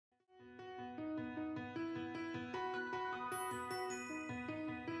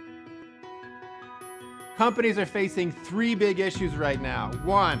Companies are facing three big issues right now.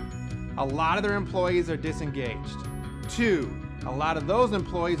 One, a lot of their employees are disengaged. Two, a lot of those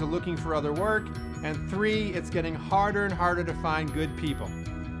employees are looking for other work. And three, it's getting harder and harder to find good people.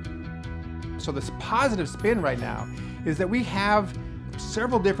 So this positive spin right now is that we have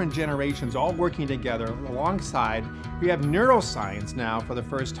several different generations all working together alongside. We have neuroscience now for the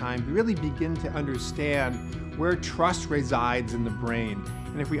first time. We really begin to understand where trust resides in the brain.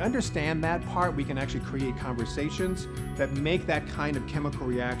 And if we understand that part, we can actually create conversations that make that kind of chemical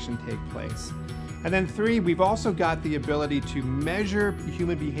reaction take place. And then three, we've also got the ability to measure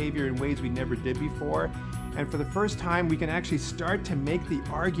human behavior in ways we never did before. And for the first time, we can actually start to make the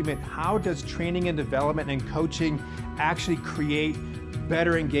argument, how does training and development and coaching actually create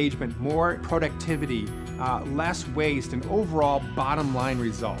better engagement, more productivity, less waste, and overall bottom line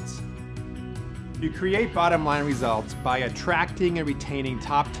results? You create bottom line results by attracting and retaining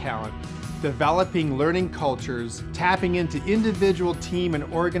top talent, developing learning cultures, tapping into individual, team, and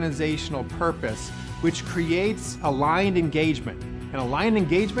organizational purpose, which creates aligned engagement. And aligned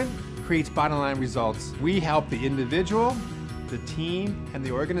engagement creates bottom line results. We help the individual, the team, and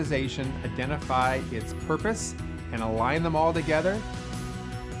the organization identify its purpose and align them all together.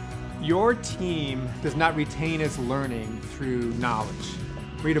 Your team does not retain its learning through knowledge.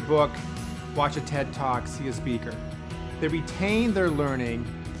 Read a book, watch a TED Talk, see a speaker. They retain their learning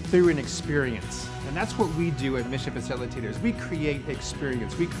through an experience. And that's what we do at Mission Facilitators. We create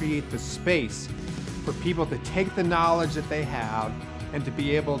experience. We create the space for people to take the knowledge that they have and to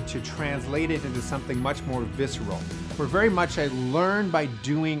be able to translate it into something much more visceral. We're very much a learn by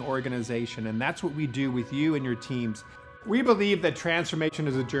doing organization, and that's what we do with you and your teams. We believe that transformation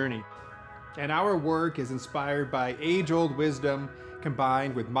is a journey, and our work is inspired by age-old wisdom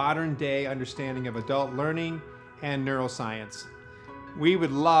combined with modern-day understanding of adult learning and neuroscience. We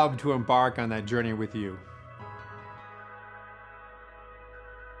would love to embark on that journey with you.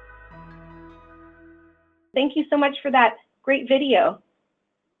 Thank you so much for that great video.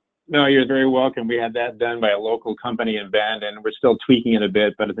 No, you're very welcome. We had that done by a local company in Bend, and we're still tweaking it a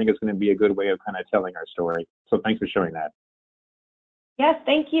bit, but I think it's going to be a good way of kind of telling our story. So thanks for showing that. Yes,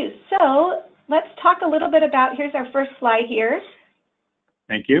 thank you. So let's talk a little bit about, here's our first slide here.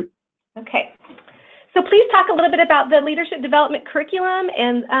 Thank you. Okay. So please talk a little bit about the leadership development curriculum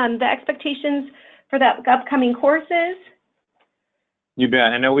and the expectations for the upcoming courses. You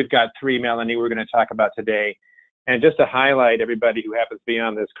bet. I know we've got three, Melanie, we're going to talk about today. And just to highlight everybody who happens to be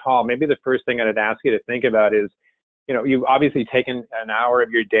on this call, maybe the first thing I'd ask you to think about is, you know, you've obviously taken an hour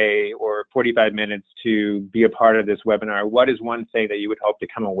of your day or 45 minutes to be a part of this webinar. What is one thing that you would hope to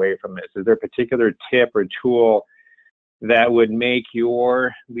come away from this? Is there a particular tip or tool that would make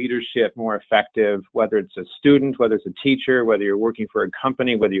your leadership more effective, whether it's a student, whether it's a teacher, whether you're working for a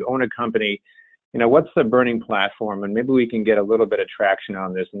company, whether you own a company? You know, what's the burning platform? And maybe we can get a little bit of traction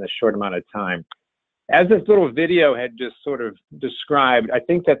on this in this short amount of time. As this little video had just sort of described, I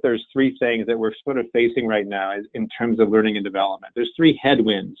think that there's three things that we're sort of facing right now in terms of learning and development. There's three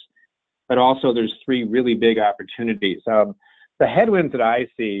headwinds, but also there's three really big opportunities. The headwinds that I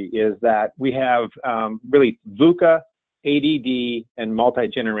see is that we have really VUCA, ADD, and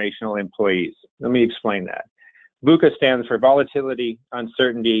multi-generational employees. Let me explain that. VUCA stands for volatility,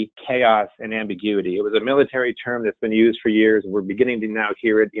 uncertainty, chaos, and ambiguity. It was a military term that's been used for years, and we're beginning to now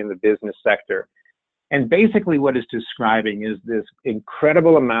hear it in the business sector. And basically what it's describing is this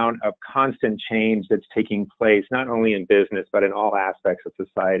incredible amount of constant change that's taking place, not only in business, but in all aspects of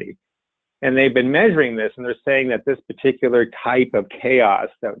society. And they've been measuring this, and they're saying that this particular type of chaos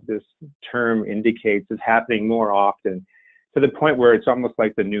that this term indicates is happening more often, to the point where it's almost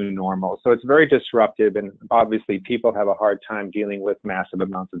like the new normal. So it's very disruptive, and obviously people have a hard time dealing with massive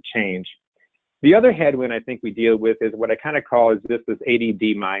amounts of change. The other headwind I think we deal with is what I kind of call is this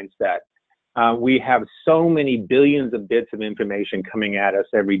ADD mindset. We have so many billions of bits of information coming at us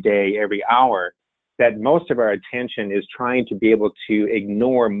every day, every hour, that most of our attention is trying to be able to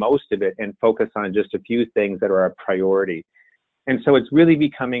ignore most of it and focus on just a few things that are a priority. And so it's really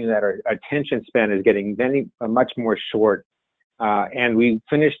becoming that our attention span is getting much more short. And we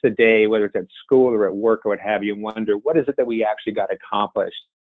finish the day, whether it's at school or at work or what have you, and wonder, what is it that we actually got accomplished?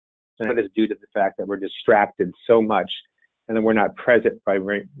 And that is due to the fact that we're distracted so much and then we're not present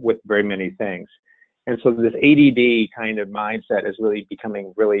with very many things. And so this ADD kind of mindset is really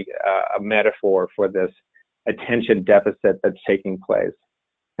becoming really a metaphor for this attention deficit that's taking place.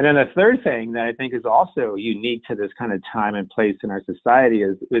 And then the third thing that I think is also unique to this kind of time and place in our society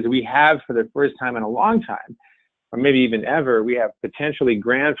is we have, for the first time in a long time, or maybe even ever, we have potentially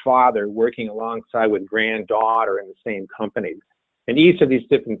grandfather working alongside with granddaughter in the same company. And each of these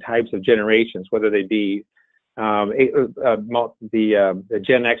different types of generations, whether they be the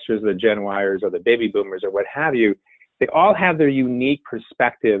Gen Xers, the Gen Yers, or the baby boomers, or what have you, they all have their unique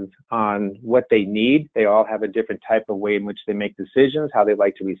perspective on what they need. They all have a different type of way in which they make decisions, how they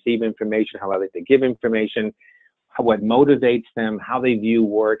like to receive information, how they like to give information, what motivates them, how they view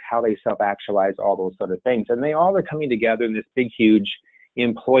work, how they self-actualize, all those sort of things. And they all are coming together in this big, huge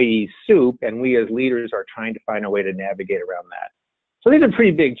employee soup, and we as leaders are trying to find a way to navigate around that. So these are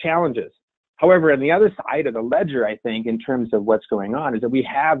pretty big challenges. However, on the other side of the ledger, I think, in terms of what's going on, is that we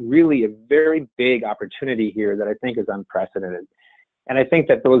have really a very big opportunity here that I think is unprecedented. And I think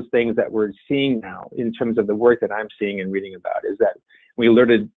that those things that we're seeing now, in terms of the work that I'm seeing and reading about, is that we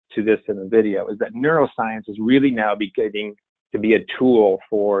alerted to this in the video, is that neuroscience is really now beginning to be a tool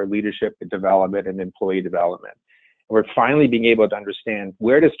for leadership development and employee development. And we're finally being able to understand,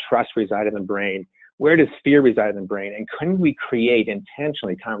 where does trust reside in the brain? Where does fear reside in the brain? And can we create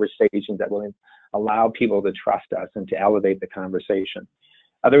intentionally conversations that will allow people to trust us and to elevate the conversation?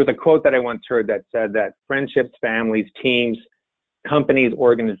 There was a quote that I once heard that said that friendships, families, teams, companies,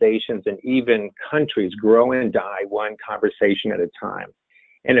 organizations, and even countries grow and die one conversation at a time.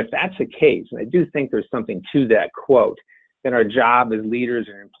 And if that's the case, and I do think there's something to that quote, then our job as leaders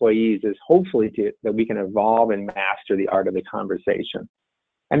and employees is hopefully that we can evolve and master the art of the conversation.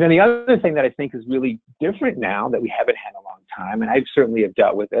 And then the other thing that I think is really different now that we haven't had in a long time, and I certainly have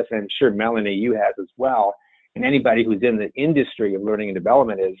dealt with this, and I'm sure Melanie, you have as well, and anybody who's in the industry of learning and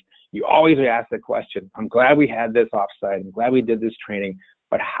development, is you always ask the question, I'm glad we had this offsite, I'm glad we did this training,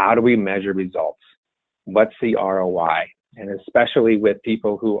 but how do we measure results? What's the ROI? And especially with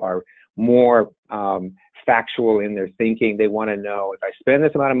people who are more factual in their thinking, they want to know, if I spend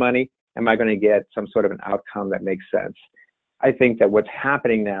this amount of money, am I going to get some sort of an outcome that makes sense? I think that what's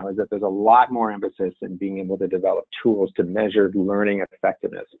happening now is that there's a lot more emphasis in being able to develop tools to measure learning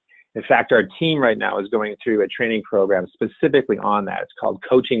effectiveness. In fact, our team right now is going through a training program specifically on that. It's called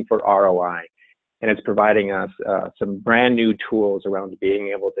Coaching for ROI, and it's providing us some brand new tools around being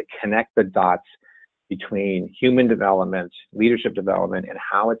able to connect the dots between human development, leadership development, and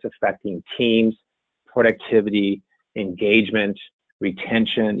how it's affecting teams, productivity, engagement,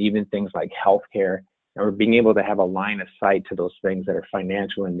 retention, even things like healthcare. And we're being able to have a line of sight to those things that are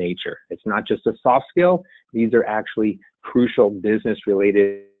financial in nature. It's not just a soft skill. These are actually crucial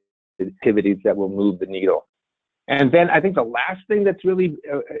business-related activities that will move the needle. And then I think the last thing that's really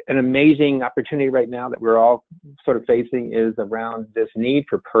an amazing opportunity right now that we're all sort of facing is around this need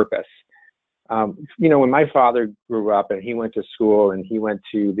for purpose. You know, when my father grew up and he went to school and he went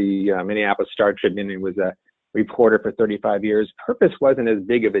to the Minneapolis Star Tribune and was a reporter for 35 years, purpose wasn't as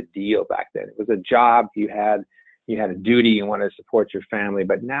big of a deal back then. It was a job, you had a duty, you wanted to support your family.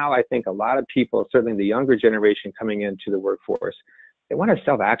 But now I think a lot of people, certainly the younger generation coming into the workforce, they want to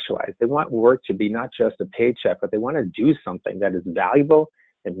self-actualize. They want work to be not just a paycheck, but they want to do something that is valuable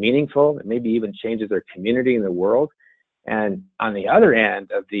and meaningful, and maybe even changes their community and their world. And on the other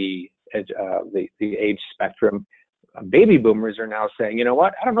end of the age spectrum, baby boomers are now saying, you know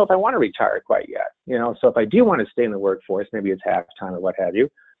what, I don't know if I want to retire quite yet. You know, so if I do want to stay in the workforce, maybe it's half-time or what have you,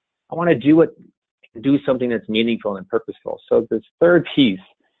 I want to do something that's meaningful and purposeful. So this third piece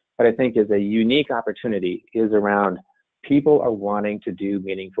that I think is a unique opportunity is around people are wanting to do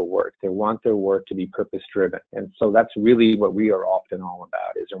meaningful work. They want their work to be purpose-driven. And so that's really what we are often all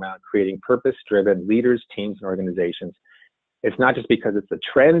about, is around creating purpose-driven leaders, teams, and organizations. It's not just because it's a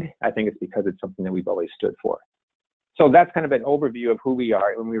trend. I think it's because it's something that we've always stood for. So that's kind of an overview of who we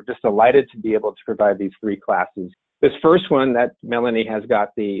are, and we're just delighted to be able to provide these three classes. This first one that Melanie has got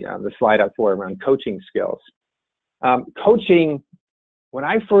the slide up for around coaching skills. Coaching, when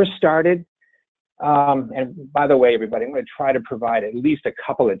I first started, and by the way, everybody, I'm going to try to provide at least a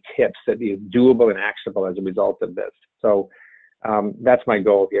couple of tips that be doable and actionable as a result of this. So that's my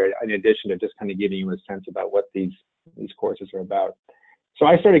goal here, in addition to just kind of giving you a sense about what these courses are about. So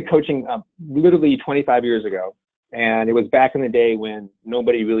I started coaching literally 25 years ago. And it was back in the day when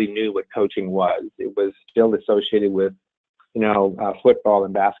nobody really knew what coaching was. It was still associated with, you know, football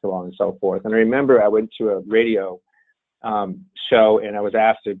and basketball and so forth. And I remember I went to a radio show and I was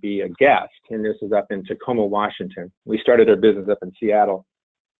asked to be a guest. And this was up in Tacoma, Washington. We started our business up in Seattle.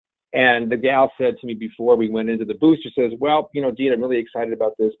 And the gal said to me before we went into the booth, she says, well, you know, Dean, I'm really excited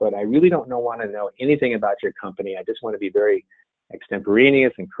about this, but I really don't want to know anything about your company. I just want to be very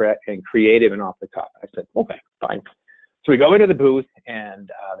extemporaneous and creative and off the cuff. I said, okay, fine. So we go into the booth and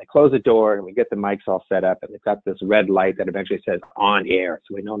they close the door and we get the mics all set up and they've got this red light that eventually says on air.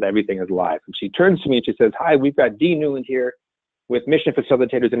 So we know that everything is live. And she turns to me and she says, hi, we've got Dean Newland here with Mission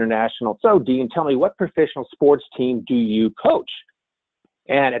Facilitators International. So Dean, tell me, what professional sports team do you coach?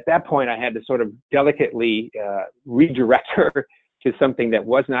 And at that point, I had to sort of delicately redirect her to something that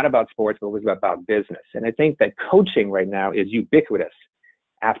was not about sports, but was about business. And I think that coaching right now is ubiquitous.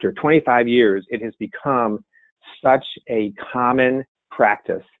 After 25 years, it has become such a common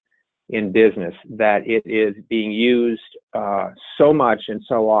practice in business that it is being used so much and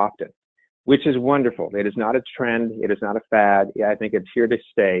so often, which is wonderful. It is not a trend. It is not a fad. I think it's here to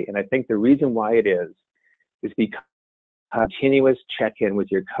stay. And I think the reason why it is because continuous check-in with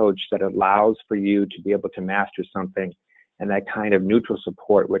your coach that allows for you to be able to master something, and that kind of neutral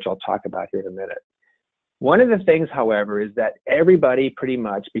support, which I'll talk about here in a minute. One of the things, however, is that everybody pretty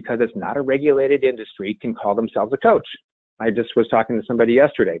much, because it's not a regulated industry, can call themselves a coach. I just was talking to somebody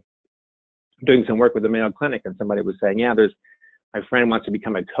yesterday, doing some work with the Mayo Clinic, and somebody was saying, yeah, my friend wants to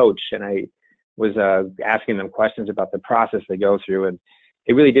become a coach, and I was asking them questions about the process they go through, and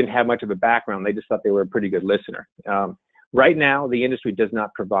they really didn't have much of a background. They just thought they were a pretty good listener. Right now, the industry does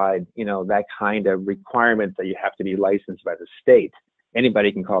not provide, that kind of requirement that you have to be licensed by the state.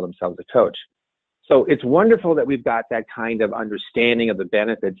 Anybody can call themselves a coach. So it's wonderful that we've got that kind of understanding of the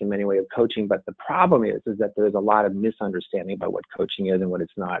benefits in many ways of coaching, but the problem is that there's a lot of misunderstanding about what coaching is and what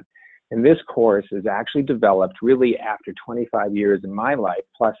it's not. And this course is actually developed really after 25 years in my life,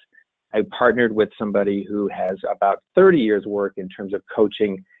 plus I partnered with somebody who has about 30 years work in terms of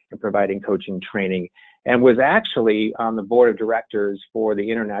coaching and providing coaching training, and was actually on the board of directors for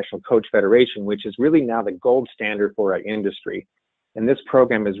the International Coach Federation, which is really now the gold standard for our industry. And this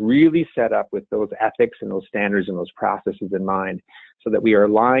program is really set up with those ethics and those standards and those processes in mind, so that we are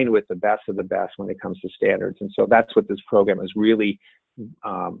aligned with the best of the best when it comes to standards. And so that's what this program is really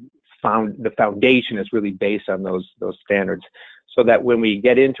the foundation is really based on those standards, so that when we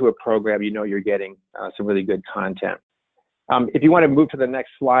get into a program, you're getting some really good content. If you want to move to the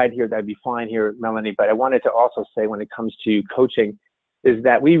next slide here, that'd be fine here, Melanie. But I wanted to also say, when it comes to coaching, is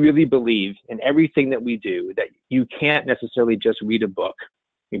that we really believe in everything that we do, that you can't necessarily just read a book.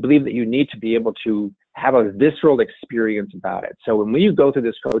 We believe that you need to be able to have a visceral experience about it. So when you go through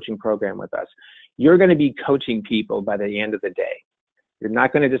this coaching program with us, you're going to be coaching people by the end of the day. You're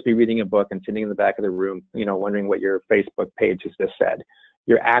not going to just be reading a book and sitting in the back of the room, wondering what your Facebook page has just said.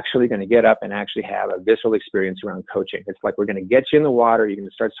 You're actually going to get up and actually have a visceral experience around coaching. It's like we're going to get you in the water. You're going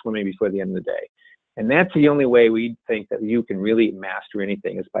to start swimming before the end of the day. And that's the only way we think that you can really master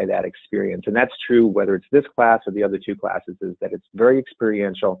anything, is by that experience. And that's true whether it's this class or the other two classes, is that it's very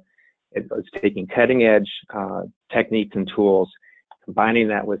experiential. It's taking cutting edge techniques and tools, combining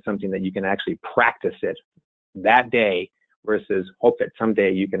that with something that you can actually practice it that day, versus hope that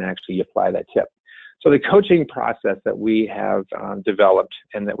someday you can actually apply that tip. So the coaching process that we have developed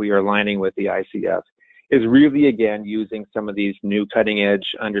and that we are aligning with the ICF is really, again, using some of these new cutting edge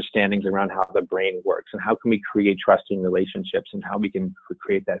understandings around how the brain works and how can we create trusting relationships and how we can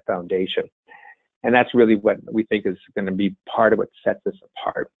create that foundation. And that's really what we think is going to be part of what sets us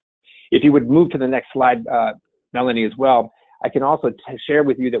apart. If you would move to the next slide, Melanie, as well, I can also share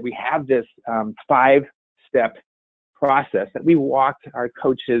with you that we have this 5-step process that we walk our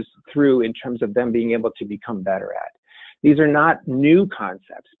coaches through in terms of them being able to become better at. These are not new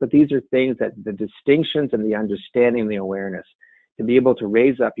concepts, but these are things that the distinctions and the understanding and the awareness to be able to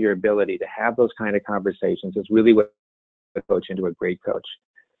raise up your ability to have those kind of conversations is really what a coach into a great coach.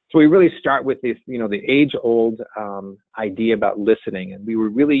 So we really start with this, the age-old idea about listening, and we will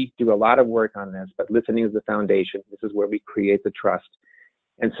really do a lot of work on this, but listening is the foundation. This is where we create the trust.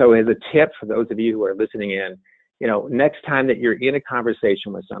 And so as a tip for those of you who are listening in, next time that you're in a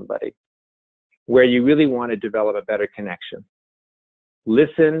conversation with somebody where you really want to develop a better connection,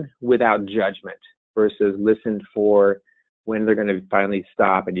 listen without judgment versus listen for when they're going to finally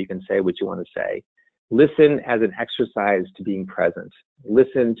stop and you can say what you want to say. Listen as an exercise to being present.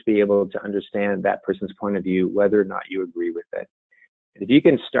 Listen to be able to understand that person's point of view, whether or not you agree with it. And if you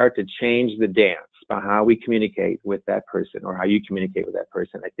can start to change the dance by how we communicate with that person or how you communicate with that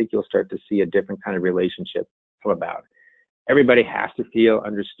person, I think you'll start to see a different kind of relationship come about. Everybody has to feel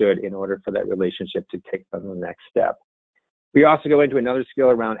understood in order for that relationship to take them to the next step. We also go into another skill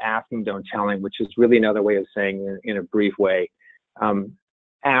around asking, don't telling, which is really another way of saying in a brief way,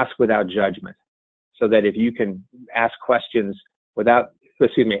 ask without judgment. So that if you can ask questions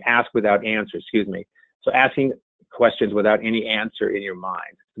ask without answer, So asking questions without any answer in your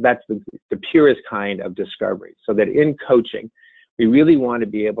mind. That's the purest kind of discovery. So that in coaching, we really want to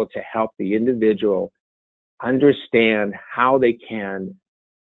be able to help the individual understand how they can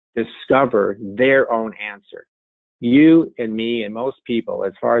discover their own answer. You and me and most people,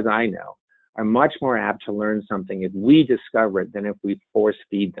 as far as I know, are much more apt to learn something if we discover it than if we force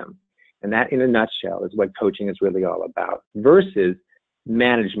feed them. And that, in a nutshell, is what coaching is really all about, versus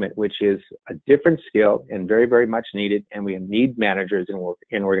management, which is a different skill and very, very much needed, and we need managers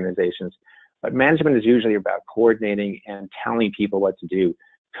in organizations. But management is usually about coordinating and telling people what to do.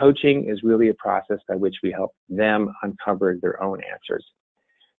 Coaching is really a process by which we help them uncover their own answers.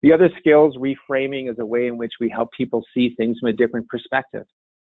 The other skills, reframing, is a way in which we help people see things from a different perspective.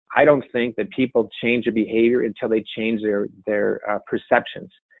 I don't think that people change their behavior until they change their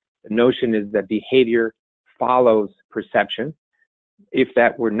perceptions. The notion is that behavior follows perception. If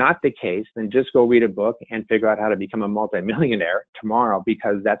that were not the case, then just go read a book and figure out how to become a multimillionaire tomorrow,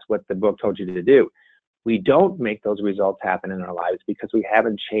 because that's what the book told you to do. We don't make those results happen in our lives because we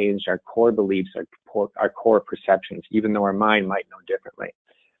haven't changed our core beliefs, our core perceptions, even though our mind might know differently.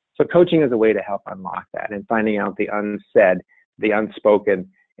 So coaching is a way to help unlock that and finding out the unsaid, the unspoken,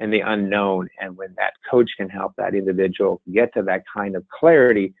 and the unknown. And when that coach can help that individual get to that kind of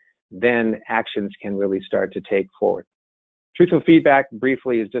clarity, then actions can really start to take forward. Truthful feedback,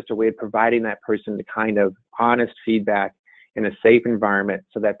 briefly, is just a way of providing that person the kind of honest feedback in a safe environment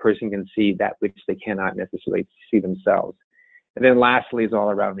so that person can see that which they cannot necessarily see themselves. And then lastly is all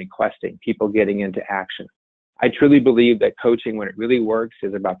around requesting, people getting into action. I truly believe that coaching, when it really works,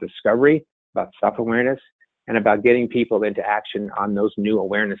 is about discovery, about self-awareness, and about getting people into action on those new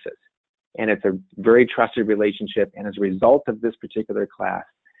awarenesses. And it's a very trusted relationship. And as a result of this particular class,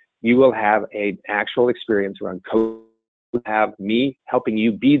 you will have an actual experience around coaching. You'll have me helping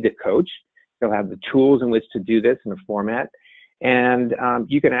you be the coach. You'll have the tools in which to do this in a format. And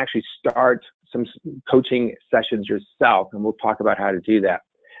you can actually start some coaching sessions yourself, and we'll talk about how to do that.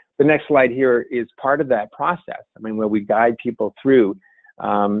 The next slide here is part of that process. I mean, where we guide people through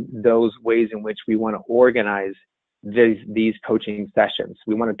those ways in which we want to organize these coaching sessions.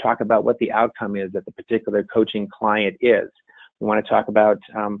 We want to talk about what the outcome is that the particular coaching client is. We want to talk about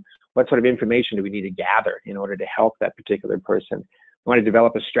what sort of information do we need to gather in order to help that particular person. We want to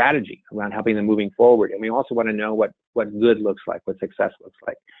develop a strategy around helping them moving forward. And we also want to know what good looks like, what success looks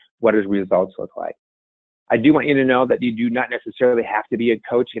like, what does results look like. I do want you to know that you do not necessarily have to be a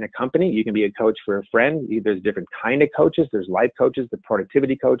coach in a company. You can be a coach for a friend. There's different kind of coaches. There's life coaches, the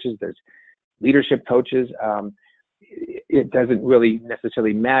productivity coaches, there's leadership coaches. It doesn't really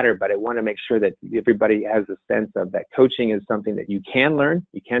necessarily matter, but I want to make sure that everybody has a sense of that coaching is something that you can learn,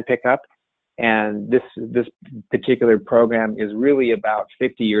 you can pick up. And this particular program is really about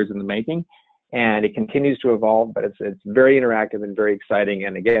 50 years in the making, and it continues to evolve, but it's very interactive and very exciting.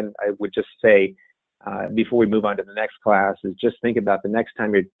 And again, I would just say, before we move on to the next class, is just think about the next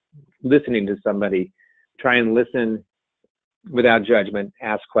time you're listening to somebody, try and listen without judgment,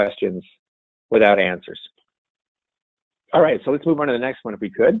 ask questions without answers. All right, so let's move on to the next one if we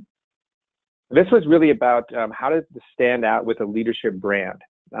could. This was really about how to stand out with a leadership brand.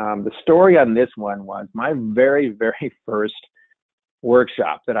 The story on this one was my very, very first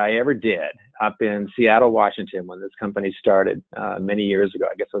workshop that I ever did up in Seattle, Washington, when this company started many years ago.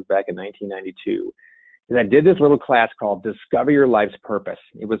 I guess it was back in 1992. And I did this little class called Discover Your Life's Purpose.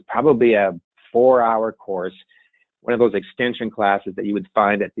 It was probably a 4-hour course, one of those extension classes that you would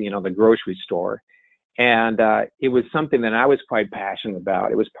find at the grocery store. And it was something that I was quite passionate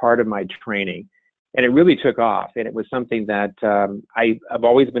about. It was part of my training, and it really took off. And it was something that I've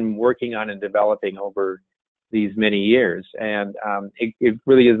always been working on and developing over these many years. And it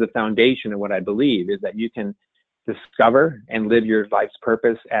really is the foundation of what I believe, is that you can discover and live your life's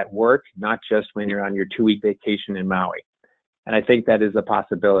purpose at work, not just when you're on your 2-week vacation in Maui. And I think that is a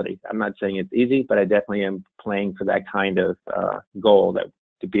possibility. I'm not saying it's easy, but I definitely am playing for that kind of goal, that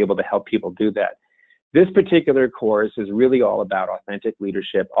to be able to help people do that. This particular course is really all about authentic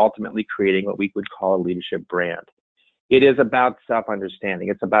leadership, ultimately creating what we would call a leadership brand. It is about self-understanding.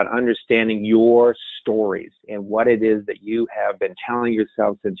 It's about understanding your stories and what it is that you have been telling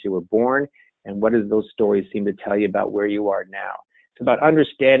yourself since you were born, and what does those stories seem to tell you about where you are now. It's about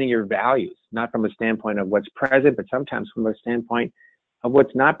understanding your values, not from a standpoint of what's present, but sometimes from a standpoint of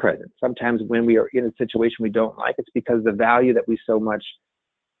what's not present. Sometimes when we are in a situation we don't like, it's because the value that we so much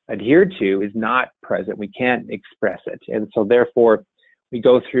adhere to is not present. We can't express it. And so therefore, we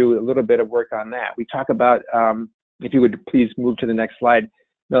go through a little bit of work on that. We talk about, if you would please move to the next slide,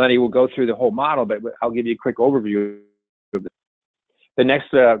 Melanie will go through the whole model, but I'll give you a quick overview of it. The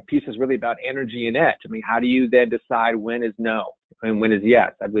next piece is really about energy and edge. I mean, how do you then decide when is no and when is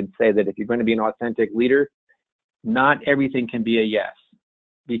yes? I would say that if you're going to be an authentic leader, not everything can be a yes.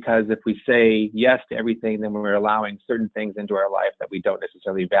 Because if we say yes to everything, then we're allowing certain things into our life that we don't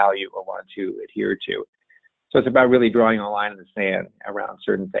necessarily value or want to adhere to. So it's about really drawing a line in the sand around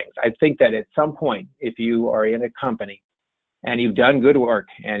certain things. I think that at some point, if you are in a company and you've done good work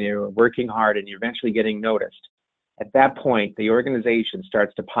and you're working hard and you're eventually getting noticed, at that point, the organization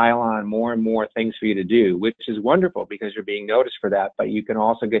starts to pile on more and more things for you to do, which is wonderful because you're being noticed for that, but you can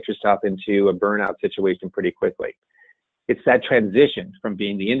also get yourself into a burnout situation pretty quickly. It's that transition from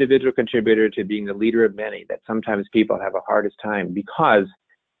being the individual contributor to being the leader of many that sometimes people have the hardest time, because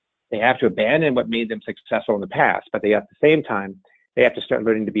they have to abandon what made them successful in the past, but they at the same time, they have to start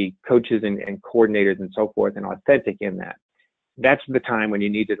learning to be coaches and coordinators and so forth and authentic in that. That's the time when you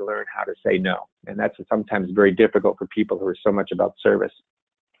need to learn how to say no. And that's sometimes very difficult for people who are so much about service.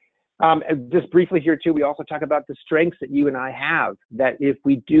 Just briefly here too, we also talk about the strengths that you and I have, that if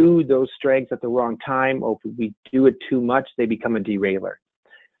we do those strengths at the wrong time, or if we do it too much, they become a derailer.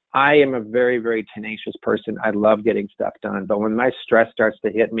 I am a very, very tenacious person. I love getting stuff done, but when my stress starts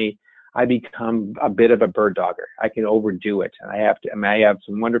to hit me, I become a bit of a bird dogger. I can overdo it. I have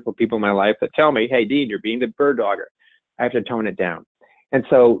some wonderful people in my life that tell me, hey, Dean, you're being the bird dogger. I have to tone it down. And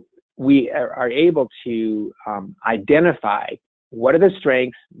so we are able to identify what are the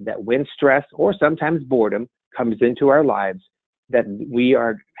strengths that when stress or sometimes boredom comes into our lives, that we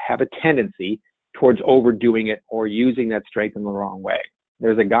have a tendency towards overdoing it or using that strength in the wrong way.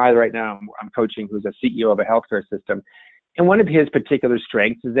 There's a guy right now I'm coaching who's a CEO of a healthcare system. And one of his particular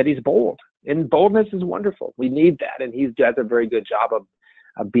strengths is that he's bold. And boldness is wonderful. We need that. And he does a very good job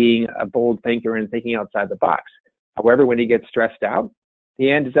of being a bold thinker and thinking outside the box. However, when he gets stressed out,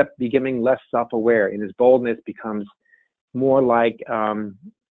 he ends up becoming less self-aware, and his boldness becomes more like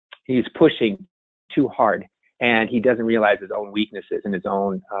he's pushing too hard, and he doesn't realize his own weaknesses and his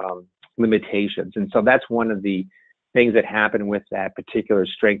own limitations. And so that's one of the things that happen with that particular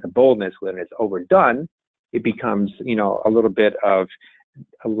strength of boldness. When it's overdone, it becomes, a little bit of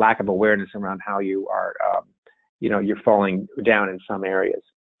a lack of awareness around how you are, you're falling down in some areas.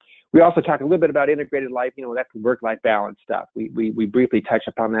 We also talk a little bit about integrated life, that's work-life balance stuff. We briefly touch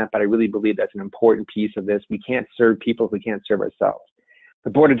upon that, but I really believe that's an important piece of this. We can't serve people if we can't serve ourselves. The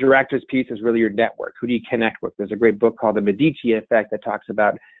board of directors piece is really your network. Who do you connect with? There's a great book called The Medici Effect that talks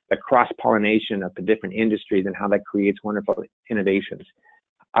about the cross-pollination of the different industries and how that creates wonderful innovations.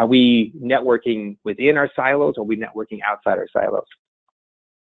 Are we networking within our silos, or are we networking outside our silos?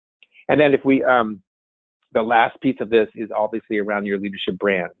 And then if we, the last piece of this is obviously around your leadership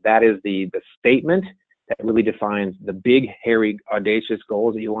brand. That is the statement that really defines the big, hairy, audacious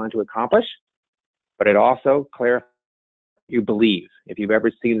goals that you want to accomplish, but it also clarifies what you believe. If you've ever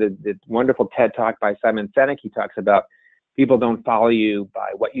seen the wonderful TED Talk by Simon Sinek, he talks about people don't follow you by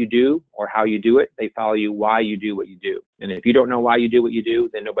what you do or how you do it. They follow you why you do what you do. And if you don't know why you do what you do,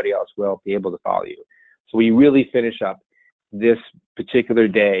 then nobody else will be able to follow you. So we really finish up this particular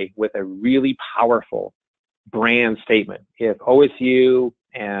day with a really powerful brand statement. If OSU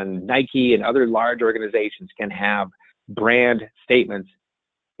and Nike and other large organizations can have brand statements,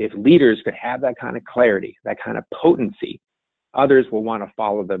 if leaders could have that kind of clarity, that kind of potency, others will want to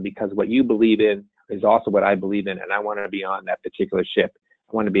follow them, because what you believe in is also what I believe in, and I want to be on that particular ship.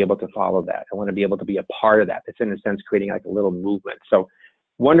 I want to be able to follow that. I want to be able to be a part of that. It's in a sense creating like a little movement. So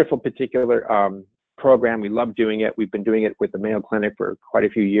wonderful particular program. We love doing it. We've been doing it with the Mayo Clinic for quite a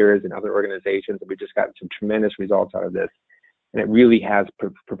few years and other organizations, and we've just gotten some tremendous results out of this. And it really has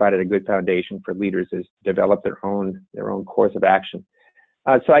provided a good foundation for leaders to develop their own course of action.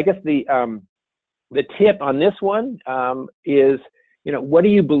 So I guess the tip on this one is, what do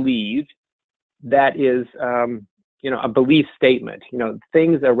you believe that is, a belief statement,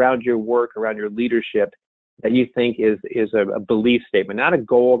 things around your work, around your leadership that you think is a belief statement, not a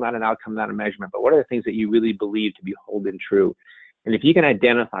goal, not an outcome, not a measurement, but what are the things that you really believe to be holding true? And if you can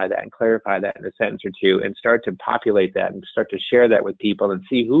identify that and clarify that in a sentence or two and start to populate that and start to share that with people and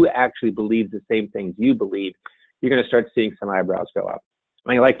see who actually believes the same things you believe, you're going to start seeing some eyebrows go up.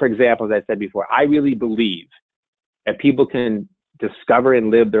 I mean, like, for example, as I said before, I really believe that people can discover and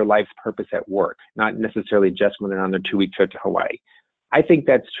live their life's purpose at work, not necessarily just when they're on their 2-week trip to Hawaii. I think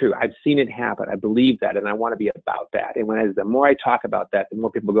that's true. I've seen it happen. I believe that, and I want to be about that. And the more I talk about that, the more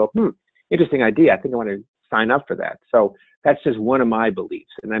people go, interesting idea. I think I want to sign up for that. So that's just one of my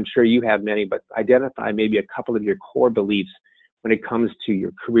beliefs, and I'm sure you have many, but identify maybe a couple of your core beliefs when it comes to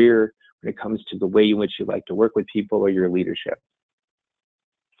your career, when it comes to the way in which you like to work with people or your leadership.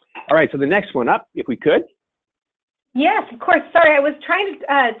 All right, so the next one up, if we could. Yes, of course. Sorry, I was trying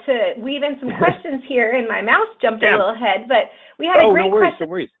to weave in some questions here, and my mouse jumped a little ahead. But we had a great question. No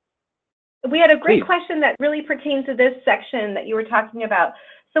worries. We had a great question that really pertains to this section that you were talking about.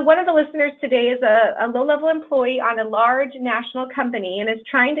 So one of the listeners today is a low-level employee on a large national company and is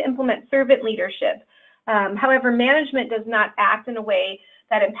trying to implement servant leadership. However, management does not act in a way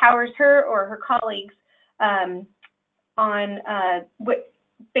that empowers her or her colleagues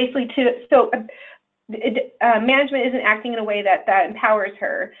management isn't acting in a way that empowers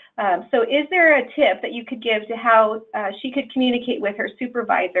her. So is there a tip that you could give to how she could communicate with her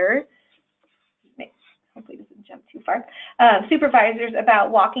supervisor? Hopefully it doesn't jump too far. Supervisors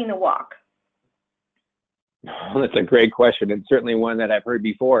about walking the walk. Well, that's a great question, and certainly one that I've heard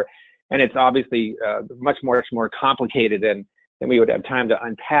before. And it's obviously much more complicated than we would have time to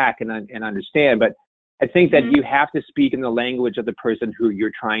unpack and understand. But I think that you have to speak in the language of the person who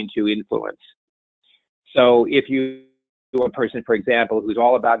you're trying to influence. So if you a person, for example, who's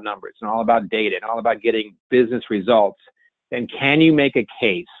all about numbers and all about data and all about getting business results, then can you make a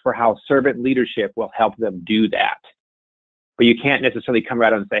case for how servant leadership will help them do that? But you can't necessarily come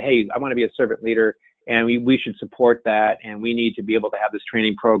right out and say, hey, I want to be a servant leader and we should support that, and we need to be able to have this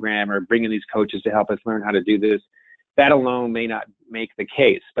training program or bring in these coaches to help us learn how to do this. That alone may not make the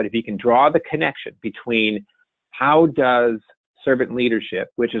case. But if you can draw the connection between how does servant leadership,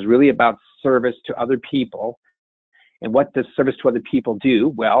 which is really about service to other people, and what does service to other people do?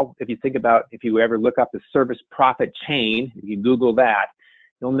 Well, if you think about, if you ever look up the service profit chain, if you Google that,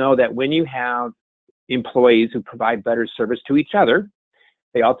 you'll know that when you have employees who provide better service to each other,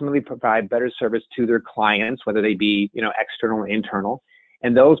 they ultimately provide better service to their clients, whether they be, external or internal.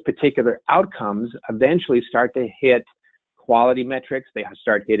 And those particular outcomes eventually start to hit quality metrics. They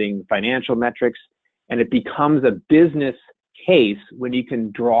start hitting financial metrics, and it becomes a business case when you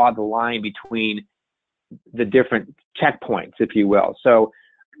can draw the line between the different checkpoints, if you will. So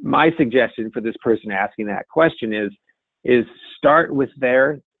my suggestion for this person asking that question is start with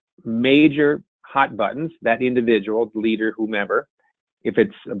their major hot buttons, that individual, leader, whomever. If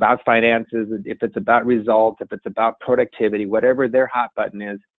it's about finances, if it's about results, if it's about productivity, whatever their hot button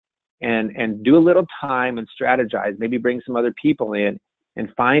is, and do a little time and strategize, maybe bring some other people in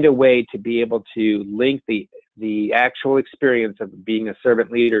and find a way to be able to link the actual experience of being a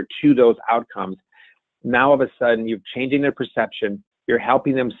servant leader to those outcomes. Now, all of a sudden, you're changing their perception. You're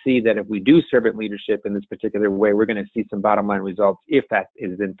helping them see that if we do servant leadership in this particular way, we're going to see some bottom line results if that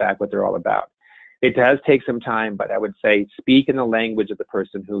is in fact what they're all about. It does take some time, but I would say speak in the language of the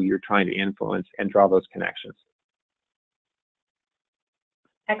person who you're trying to influence and draw those connections.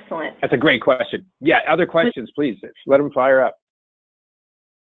 Excellent. That's a great question. Yeah, other questions, please. Let them fire up.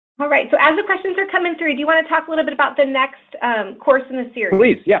 All right, so as the questions are coming through, do you want to talk a little bit about the next course in the series?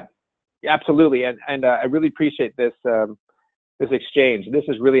 Please, yeah, absolutely. And I really appreciate this exchange. This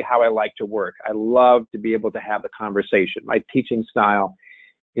is really how I like to work. I love to be able to have the conversation. My teaching style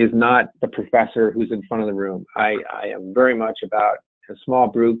is not the professor who's in front of the room. I am very much about a small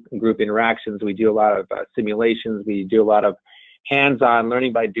group interactions. We do a lot of simulations. We do a lot of hands-on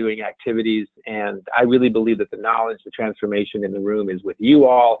learning by doing activities. And I really believe that the knowledge, the transformation in the room is with you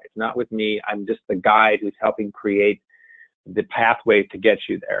all. It's not with me. I'm just the guide who's helping create the pathway to get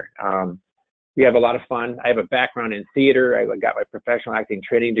you there. We have a lot of fun. I have a background in theater. I got my professional acting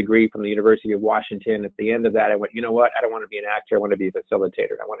training degree from the University of Washington. At the end of that, I went, you know what? I don't want to be an actor. I want to be a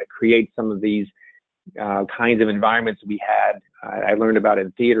facilitator. I want to create some of these kinds of environments we had. I learned about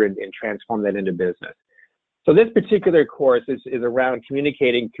in theater and transform that into business. So this particular course is around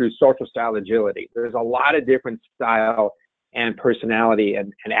communicating through social style agility. There's a lot of different style and personality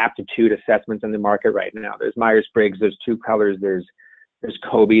and aptitude assessments in the market right now. There's Myers-Briggs, there's Two Colors, there's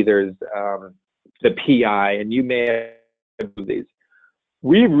Kobe, there's the PI, and you may have these.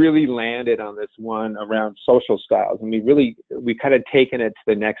 We really landed on this one around social styles, and we kind of taken it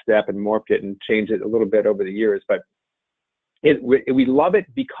to the next step and morphed it and changed it a little bit over the years. But we love it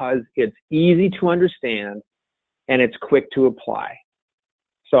because it's easy to understand and it's quick to apply.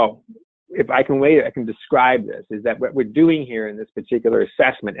 So if I can describe this, is that what we're doing here in this particular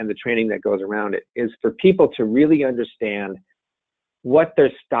assessment and the training that goes around it is for people to really understand what their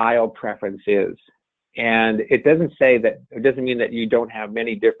style preference is. And it doesn't mean that you don't have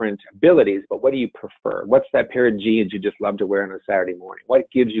many different abilities, but what do you prefer? What's that pair of jeans you just love to wear on a Saturday morning? What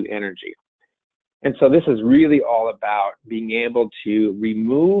gives you energy? And so this is really all about being able to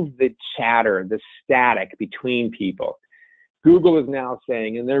remove the chatter, the static between people. Google is now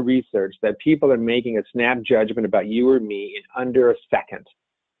saying in their research that people are making a snap judgment about you or me in under a second.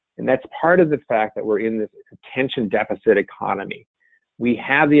 And that's part of the fact that we're in this attention deficit economy. We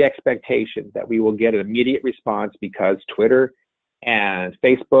have the expectation that we will get an immediate response because Twitter and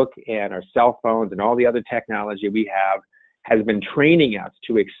Facebook and our cell phones and all the other technology we have has been training us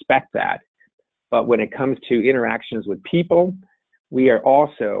to expect that. But when it comes to interactions with people, we are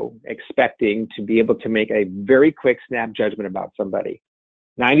also expecting to be able to make a very quick snap judgment about somebody.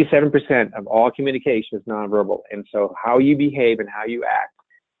 97% of all communication is nonverbal. And so how you behave and how you act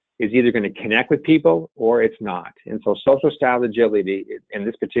is either going to connect with people or it's not. And so social style agility in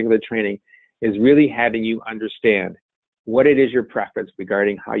this particular training is really having you understand what it is your preference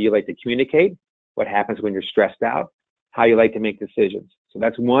regarding how you like to communicate, what happens when you're stressed out, how you like to make decisions. So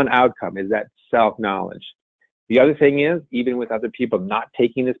that's one outcome, is that self-knowledge. The other thing is, even with other people not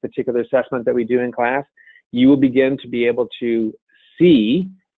taking this particular assessment that we do in class, you will begin to be able to see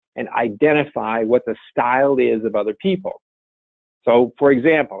and identify what the style is of other people. So, for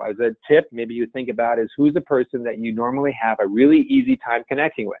example, as a tip, maybe you think about is who's the person that you normally have a really easy time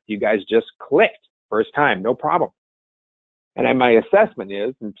connecting with. You guys just clicked first time, no problem. And my assessment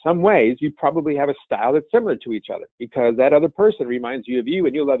is, in some ways, you probably have a style that's similar to each other because that other person reminds you of you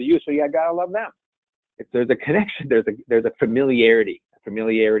and you love you, so you gotta love them. If there's a connection, there's a familiarity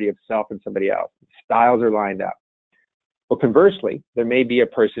of self and somebody else. Styles are lined up. Well, conversely, there may be a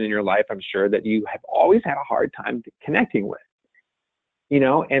person in your life, I'm sure, that you have always had a hard time connecting with.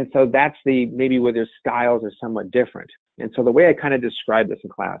 And so that's maybe where their styles are somewhat different. And so the way I kind of describe this in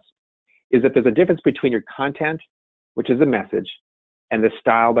class is that there's a difference between your content, which is the message, and the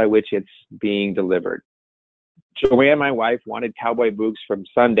style by which it's being delivered. Joanne, my wife, wanted cowboy boots from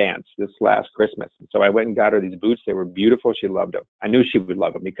Sundance this last Christmas. And so I went and got her these boots. They were beautiful. She loved them. I knew she would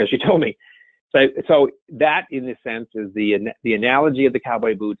love them because she told me. So that, in a sense, is the analogy of the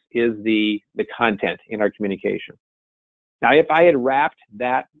cowboy boots is the content in our communication. Now, if I had wrapped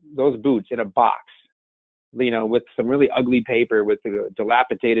those boots in a box, with some really ugly paper with a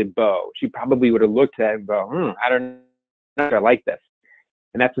dilapidated bow, she probably would have looked at it and go, I don't know if I like this.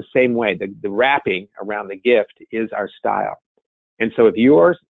 And that's the same way. The wrapping around the gift is our style. And so if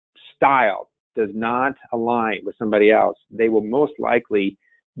your style does not align with somebody else, they will most likely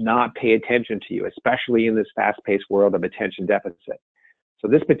not pay attention to you, especially in this fast-paced world of attention deficit. So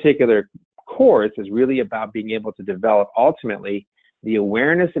this particular course is really about being able to develop ultimately the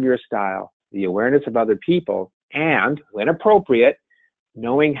awareness of your style, the awareness of other people, and when appropriate,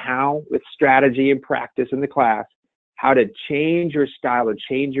 knowing how, with strategy and practice in the class, how to change your style and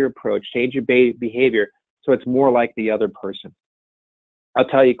change your approach, change your behavior so it's more like the other person. I'll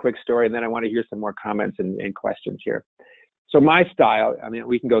tell you a quick story, and then I want to hear some more comments and questions here. So my style,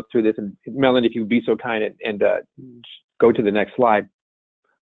 we can go through this, and Melanie, if you would be so kind and go to the next slide,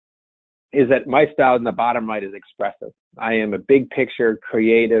 is that my style in the bottom right is expressive. I am a big picture,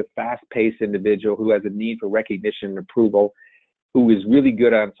 creative, fast-paced individual who has a need for recognition and approval, who is really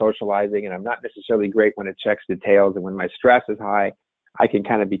good on socializing, and I'm not necessarily great when it checks details, and when my stress is high, I can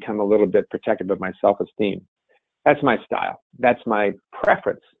kind of become a little bit protective of my self-esteem. That's my style. That's my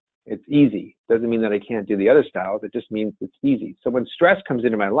preference. It's easy. Doesn't mean that I can't do the other styles. It just means it's easy. So when stress comes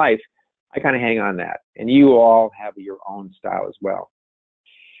into my life, I kind of hang on that. And you all have your own style as well.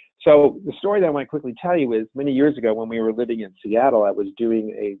 So the story that I want to quickly tell you is many years ago when we were living in Seattle, I was doing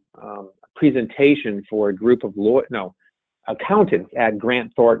a presentation for a group of accountants at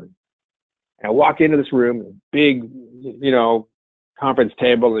Grant Thornton. And I walk into this room, big, conference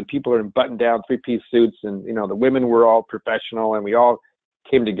table, and people are in button-down three-piece suits, and the women were all professional, and we all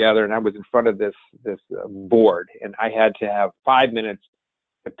came together, and I was in front of this board, and I had to have 5 minutes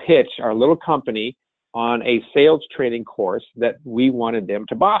to pitch our little company on a sales training course that we wanted them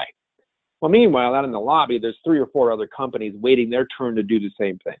to buy. Well, meanwhile, out in the lobby, there's 3 or 4 other companies waiting their turn to do the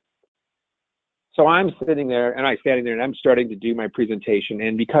same thing. So I'm standing there, and I'm starting to do my presentation.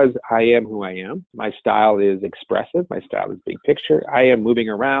 And because I am who I am, my style is expressive. My style is big picture. I am moving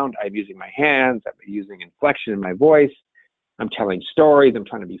around. I'm using my hands. I'm using inflection in my voice. I'm telling stories. I'm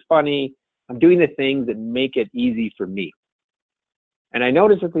trying to be funny. I'm doing the things that make it easy for me. And I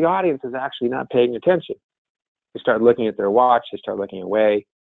notice that the audience is actually not paying attention. They start looking at their watch. They start looking away.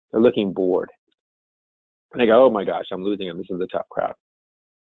 They're looking bored. And I go, oh my gosh, I'm losing them. This is a tough crowd.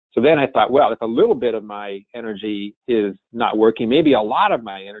 So then I thought, well, if a little bit of my energy is not working, maybe a lot of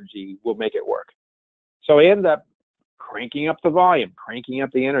my energy will make it work. So I ended up cranking up the volume, cranking up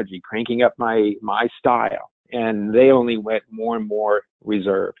the energy, cranking up my style. And they only went more and more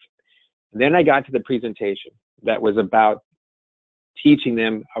reserved. And then I got to the presentation that was about teaching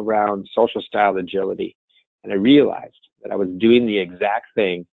them around social style agility. And I realized that I was doing the exact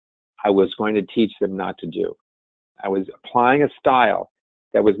thing I was going to teach them not to do. I was applying a style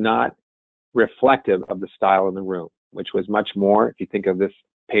that was not reflective of the style in the room, which was much more, if you think of this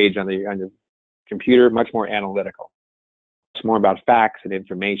page on your computer, much more analytical. It's more about facts and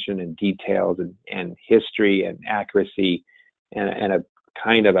information and details and history and accuracy and a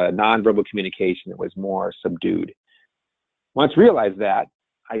kind of a nonverbal communication that was more subdued. Once realized that,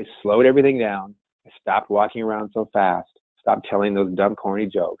 I slowed everything down. I stopped walking around so fast, stopped telling those dumb, corny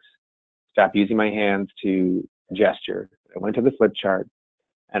jokes, stopped using my hands to gesture. I went to the flip chart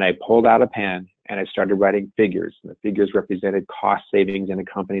and I pulled out a pen And I started writing figures, and the figures represented cost savings in a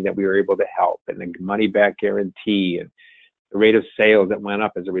company that we were able to help, and the money back guarantee, and the rate of sales that went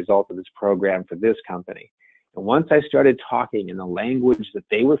up as a result of this program for this company. And once I started talking in a language that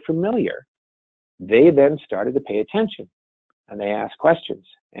they were familiar, they then started to pay attention, and they asked questions.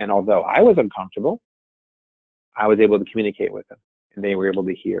 And although I was uncomfortable, I was able to communicate with them, and they were able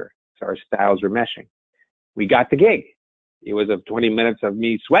to hear. So our styles were meshing. We got the gig. It was 20 minutes of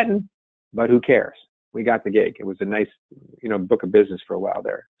me sweating, but who cares? We got the gig. It was a nice, book of business for a while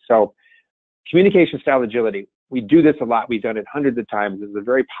there. So communication style agility, we do this a lot. We've done it hundreds of times. This is a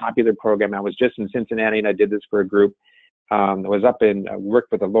very popular program. I was just in Cincinnati, and I did this for a group. I was up in,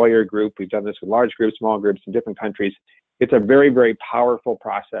 worked with a lawyer group. We've done this with large groups, small groups in different countries. It's a very, very powerful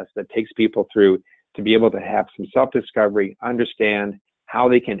process that takes people through to be able to have some self-discovery, understand how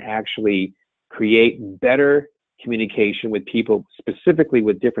they can actually create better communication with people, specifically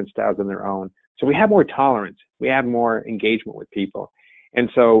with different styles of their own. So we have more tolerance. We have more engagement with people. And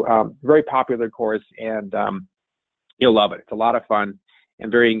so very popular course, and you'll love it. It's a lot of fun,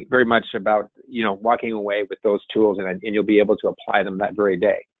 and very, very much about, walking away with those tools, and you'll be able to apply them that very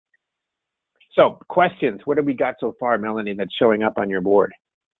day. So questions, what have we got so far, Melanie, that's showing up on your board?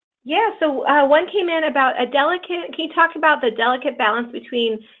 Yeah, so one came in about can you talk about the delicate balance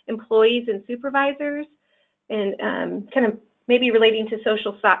between employees and supervisors, and kind of maybe relating to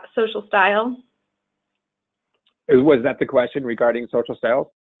social style? Was that the question regarding social styles?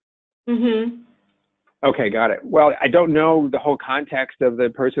 Mm-hmm. Okay, got it. Well, I don't know the whole context of the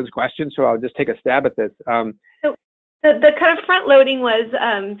person's question, so I'll just take a stab at this. So the kind of front loading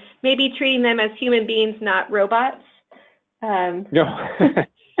was maybe treating them as human beings, not robots. No.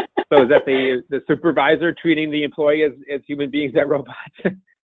 So is that the supervisor treating the employee as human beings, not robots?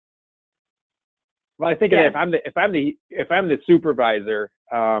 Well, I think if I'm the supervisor,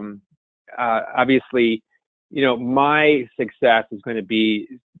 obviously, my success is going to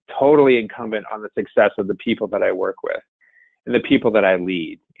be totally incumbent on the success of the people that I work with and the people that I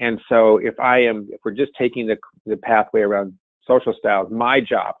lead. And so if we're just taking the pathway around social styles, my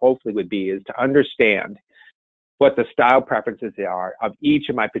job hopefully would be is to understand what the style preferences are of each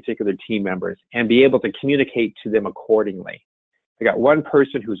of my particular team members and be able to communicate to them accordingly. I got one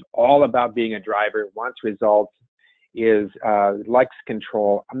person who's all about being a driver, wants results, likes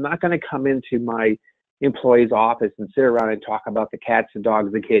control. I'm not going to come into my employee's office and sit around and talk about the cats and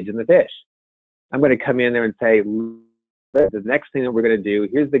dogs, the kids, and the fish. I'm going to come in there and say, the next thing that we're going to do,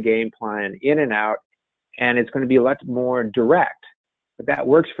 here's the game plan, in and out, and it's going to be a lot more direct. But that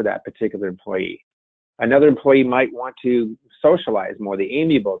works for that particular employee. Another employee might want to socialize more. The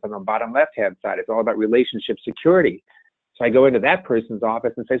amiables on the bottom left-hand side, it's all about relationship security. So I go into that person's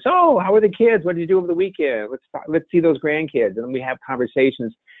office and say, so how are the kids? What did you do over the weekend? Let's see those grandkids. And then we have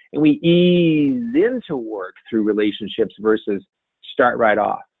conversations, and we ease into work through relationships versus start right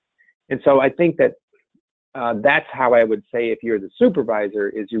off. And so I think that that's how I would say, if you're the supervisor,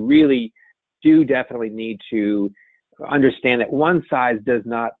 is you really do definitely need to understand that one size does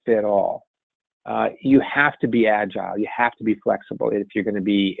not fit all. You have to be agile. You have to be flexible if you're going to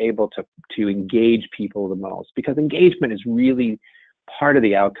be able to engage people the most, because engagement is really part of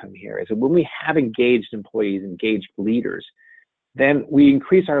the outcome here. Is that when we have engaged employees, engaged leaders, then we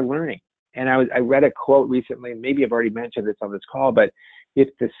increase our learning. And I read a quote recently, maybe I've already mentioned this on this call, but if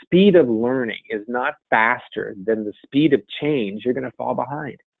the speed of learning is not faster than the speed of change, you're going to fall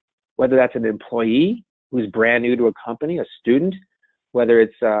behind. Whether that's an employee who's brand new to a company, a student, whether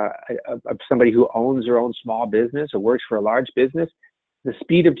it's somebody who owns their own small business or works for a large business, the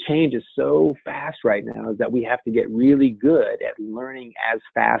speed of change is so fast right now that we have to get really good at learning as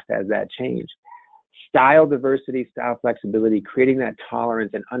fast as that change. Style diversity, style flexibility, creating that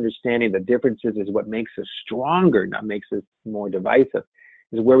tolerance and understanding the differences is what makes us stronger, not makes us more divisive,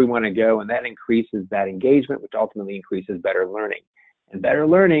 is where we want to go. And that increases that engagement, which ultimately increases better learning. And better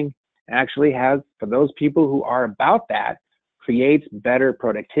learning actually has, for those people who are about that, creates better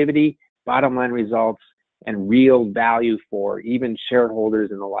productivity, bottom line results, and real value for even shareholders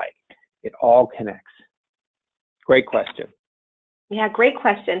and the like. It all connects. Great question. Yeah, great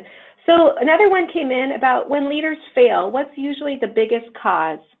question. So another one came in about when leaders fail, what's usually the biggest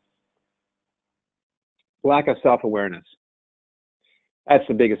cause? Lack of self-awareness. That's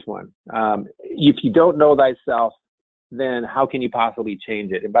the biggest one. If you don't know thyself, then how can you possibly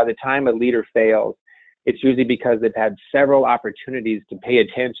change it? And by the time a leader fails, it's usually because they've had several opportunities to pay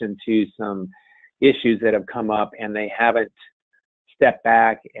attention to some issues that have come up, and they haven't stepped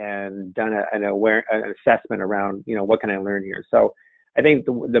back and done an assessment around, what can I learn here? So I think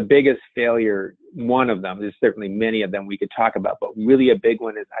the biggest failure, one of them, there's certainly many of them we could talk about, but really a big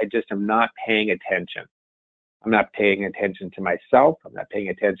one is I just am not paying attention. I'm not paying attention to myself. I'm not paying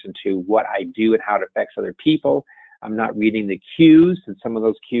attention to what I do and how it affects other people. I'm not reading the cues, and some of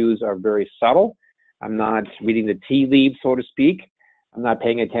those cues are very subtle. I'm not reading the tea leaves, so to speak. I'm not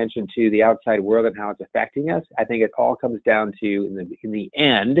paying attention to the outside world and how it's affecting us. I think it all comes down to, in the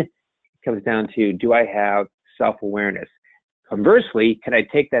end, it comes down to, do I have self-awareness? Conversely, can I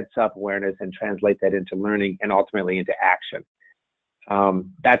take that self-awareness and translate that into learning and ultimately into action?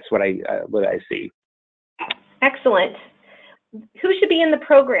 That's what I see. Excellent. Who should be in the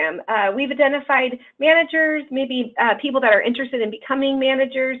program? We've identified managers, maybe people that are interested in becoming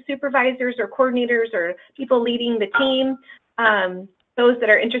managers, supervisors or coordinators, or people leading the team, those that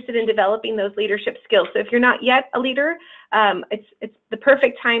are interested in developing those leadership skills. So if you're not yet a leader, it's the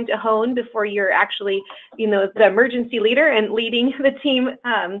perfect time to hone before you're actually, the emergency leader and leading the team.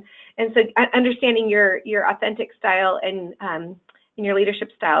 And so understanding your authentic style and your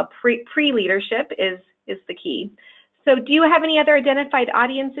leadership style pre-leadership is the key. So do you have any other identified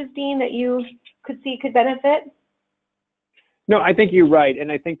audiences, Dean, that you could see could benefit? No, I think you're right.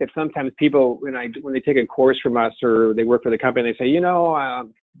 And I think that sometimes people, when they take a course from us or they work for the company, they say,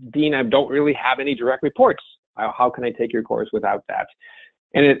 Dean, I don't really have any direct reports. How can I take your course without that?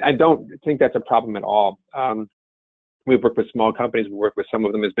 And I don't think that's a problem at all. We've worked with small companies. We work with some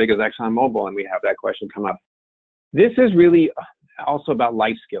of them as big as ExxonMobil, and we have that question come up. This is really also about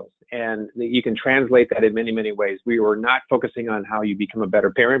life skills, and you can translate that in many, many ways. We were not focusing on how you become a better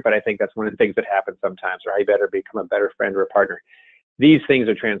parent, but I think that's one of the things that happens sometimes, or how you better become a better friend or a partner. These things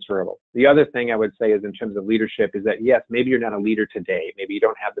are transferable. The other thing I would say is, in terms of leadership, is that yes, maybe you're not a leader today. Maybe you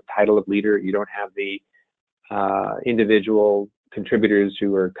don't have the title of leader. You don't have the individual contributors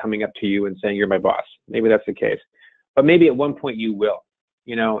who are coming up to you and saying, you're my boss. Maybe that's the case. But maybe at one point you will.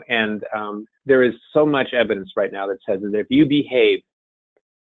 And there is so much evidence right now that says that if you behave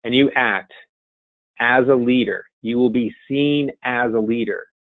and you act as a leader, you will be seen as a leader.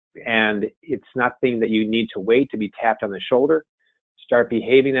 And it's nothing that you need to wait to be tapped on the shoulder. Start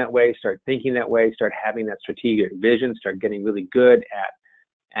behaving that way, start thinking that way, start having that strategic vision, start getting really good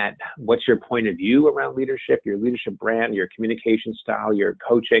at what's your point of view around leadership, your leadership brand, your communication style, your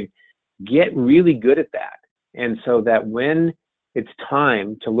coaching. Get really good at that. And so that when it's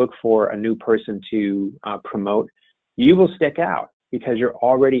time to look for a new person to promote, you will stick out because you're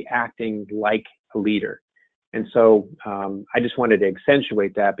already acting like a leader. And so I just wanted to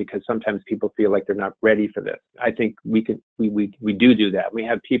accentuate that, because sometimes people feel like they're not ready for this. I think we do that. We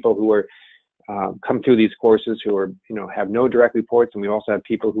have people who are come through these courses who are, have no direct reports, and we also have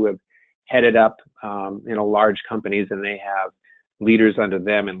people who have headed up, large companies, and they have leaders under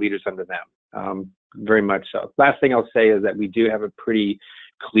them and leaders under them. Very much so. Last thing I'll say is that we do have a pretty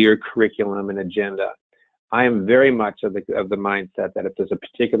clear curriculum and agenda. I am very much of the mindset that if there's a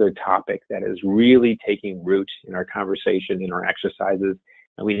particular topic that is really taking root in our conversation, in our exercises,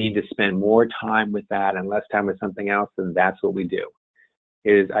 and we need to spend more time with that and less time with something else, then that's what we do.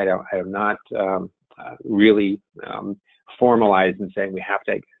 I have not really formalized and saying we have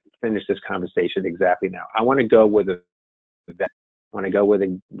to finish this conversation exactly now. I want to go with I want to go where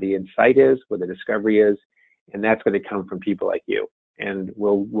the insight is, where the discovery is, and that's going to come from people like you. And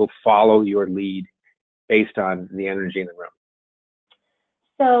we'll follow your lead based on the energy in the room.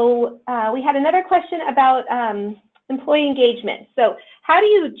 So we had another question about employee engagement. So how do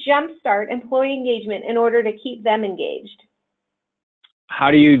you jumpstart employee engagement in order to keep them engaged?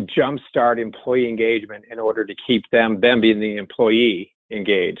 How do you jumpstart employee engagement in order to keep them being the employee,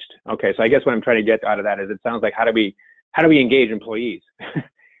 engaged? Okay, so I guess what I'm trying to get out of that is, it sounds like, how do we engage employees?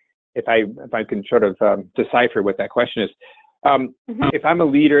 if I can sort of decipher what that question is. If I'm a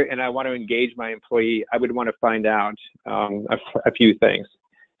leader and I want to engage my employee, I would want to find out a few things.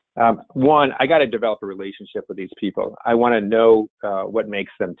 One, I got to develop a relationship with these people. I want to know what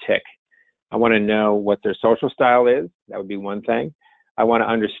makes them tick. I want to know what their social style is. That would be one thing. I want to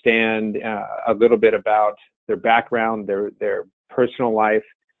understand a little bit about their background, their personal life.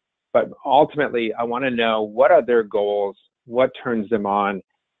 But ultimately, I want to know, what are their goals? What turns them on?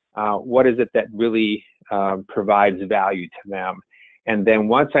 What is it that really provides value to them? And then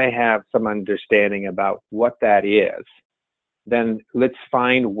once I have some understanding about what that is, then let's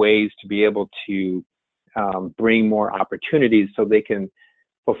find ways to be able to bring more opportunities so they can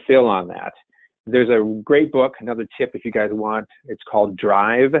fulfill on that. There's a great book, another tip if you guys want. It's called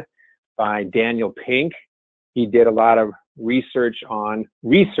Drive by Daniel Pink. He did a lot of research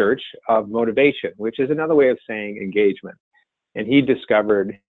of motivation, which is another way of saying engagement. And he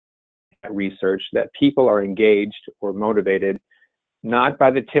discovered research that people are engaged or motivated not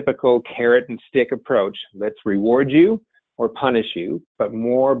by the typical carrot and stick approach. Let's reward you or punish you, but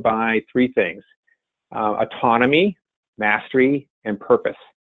more by three things: autonomy, mastery, and purpose.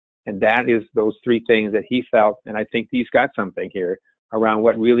 And that is those three things that he felt, and I think he's got something here around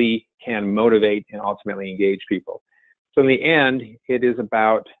what really can motivate and ultimately engage people. So in the end, it is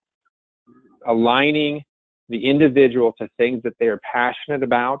about aligning the individual to things that they are passionate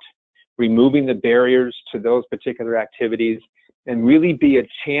about, removing the barriers to those particular activities, and really be a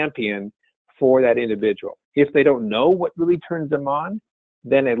champion for that individual. If they don't know what really turns them on,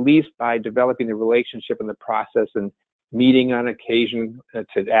 then at least by developing the relationship and the process and meeting on occasion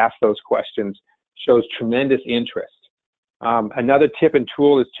to ask those questions shows tremendous interest. Another tip and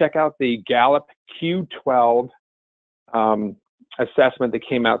tool is check out the Gallup Q12 assessment that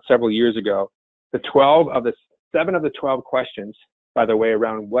came out several years ago. Seven of the 12 questions, by the way,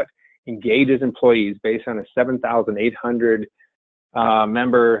 around what engages employees based on a 7,800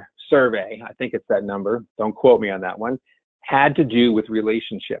 member survey, I think it's that number, don't quote me on that one, had to do with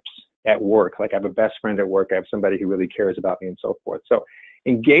relationships at work. Like I have a best friend at work, I have somebody who really cares about me and so forth. So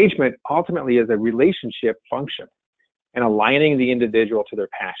engagement ultimately is a relationship function and aligning the individual to their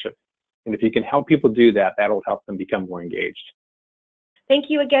passion. And if you can help people do that, that'll help them become more engaged. Thank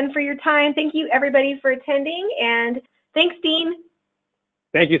you again for your time. Thank you everybody for attending, and thanks, Dean.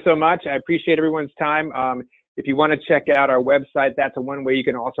 Thank you so much. I appreciate everyone's time. If you want to check out our website, that's one way you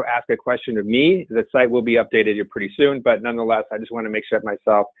can also ask a question of me. The site will be updated here pretty soon, but nonetheless, I just want to make sure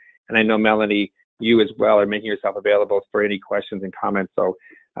myself, and I know Melanie, you as well, are making yourself available for any questions and comments. So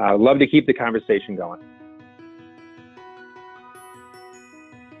love to keep the conversation going.